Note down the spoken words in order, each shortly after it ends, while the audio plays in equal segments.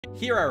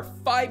Here are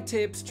 5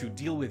 tips to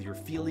deal with your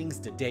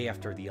feelings the day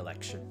after the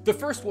election. The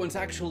first one's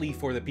actually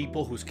for the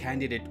people whose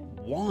candidate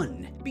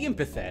won. Be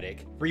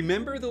empathetic.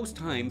 Remember those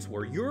times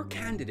where your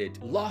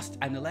candidate lost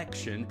an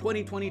election,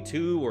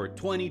 2022 or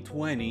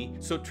 2020,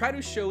 so try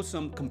to show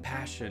some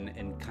compassion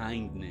and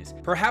kindness.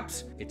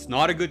 Perhaps it's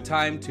not a good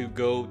time to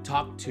go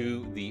talk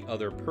to the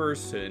other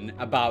person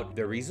about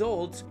the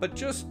results, but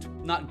just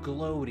not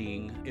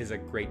gloating is a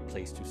great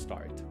place to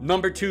start.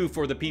 Number 2,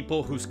 for the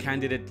people whose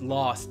candidate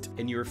lost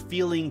and you're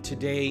feeling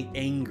today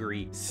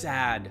angry,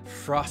 sad,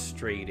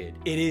 frustrated.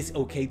 It is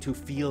okay to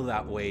feel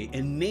that way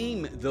and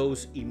name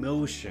those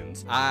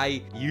emotions.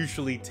 I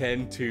usually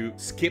tend to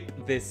skip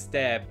this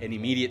step and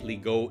immediately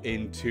go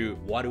into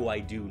what do I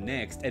do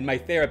next? And my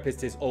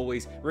therapist is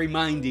always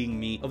reminding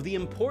me of the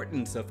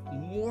importance of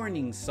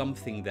mourning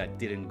something that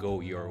didn't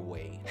go your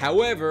way.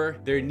 However,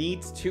 there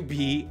needs to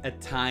be a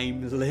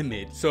time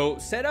limit. So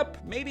set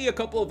up maybe a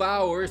couple of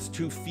hours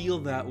to feel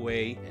that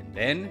way. And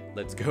then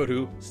let's go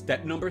to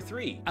step number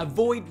 3.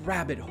 Avoid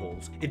rabbit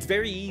holes. It's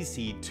very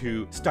easy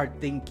to start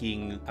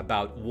thinking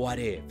about what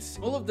ifs.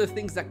 All of the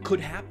things that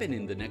could happen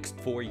in the next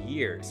 4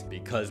 years,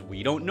 because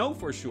we don't know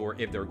for sure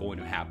if they're going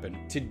to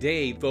happen.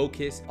 Today,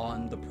 focus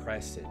on the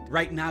present.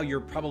 Right now,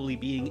 you're probably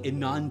being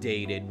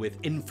inundated with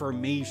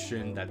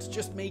information that's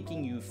just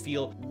making you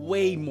feel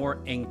way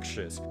more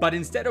anxious. But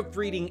instead of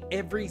reading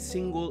every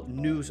single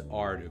news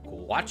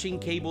article, watching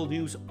cable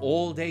news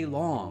all day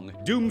long,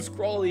 doom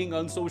scrolling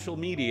on social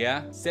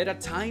media, set a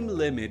time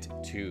limit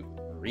to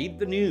read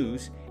the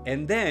news,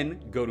 and then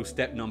go to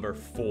step number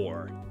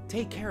 4.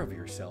 Take care of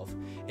yourself.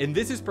 And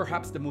this is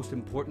perhaps the most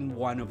important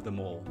one of them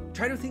all.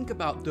 Try to think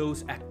about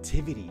those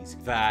activities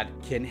that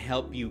can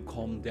help you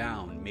calm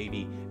down.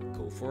 Maybe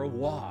go for a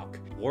walk,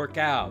 work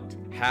out,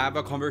 have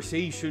a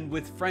conversation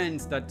with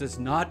friends that does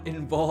not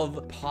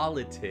involve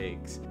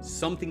politics.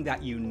 Something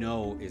that you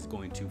know is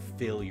going to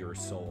fill your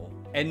soul.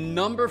 And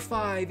number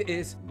 5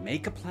 is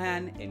make a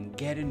plan and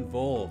get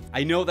involved.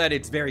 I know that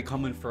it's very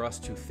common for us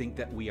to think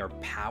that we are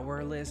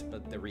powerless,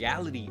 but the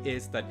reality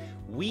is that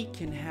we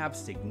can have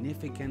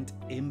significant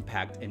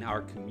impact in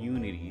our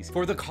communities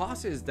for the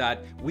causes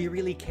that we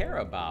really care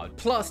about.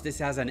 Plus, this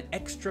has an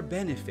extra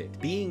benefit.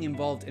 Being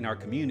involved in our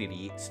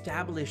community,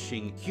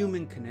 establishing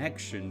human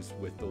connections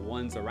with the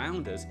ones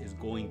around us is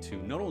going to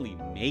not only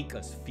make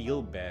us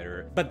feel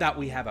better, but that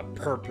we have a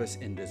purpose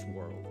in this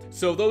world.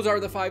 So those are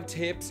the 5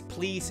 tips.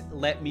 Please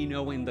let me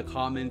know in the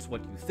comments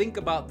what you think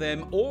about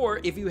them,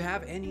 or if you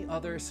have any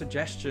other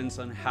suggestions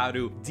on how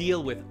to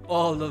deal with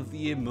all of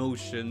the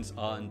emotions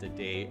on the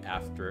day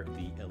after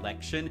the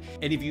election.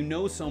 And if you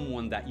know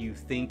someone that you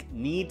think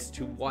needs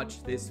to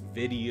watch this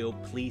video,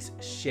 please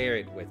share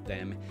it with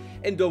them.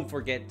 And don't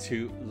forget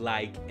to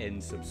like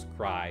and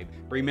subscribe.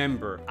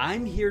 Remember,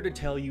 I'm here to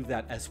tell you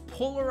that as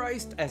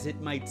polarized as it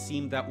might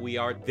seem that we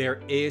are,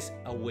 there is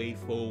a way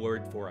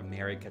forward for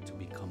America to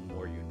become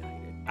more united.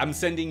 I'm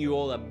sending you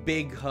all a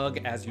big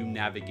hug as you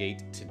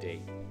navigate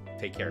today.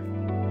 Take care.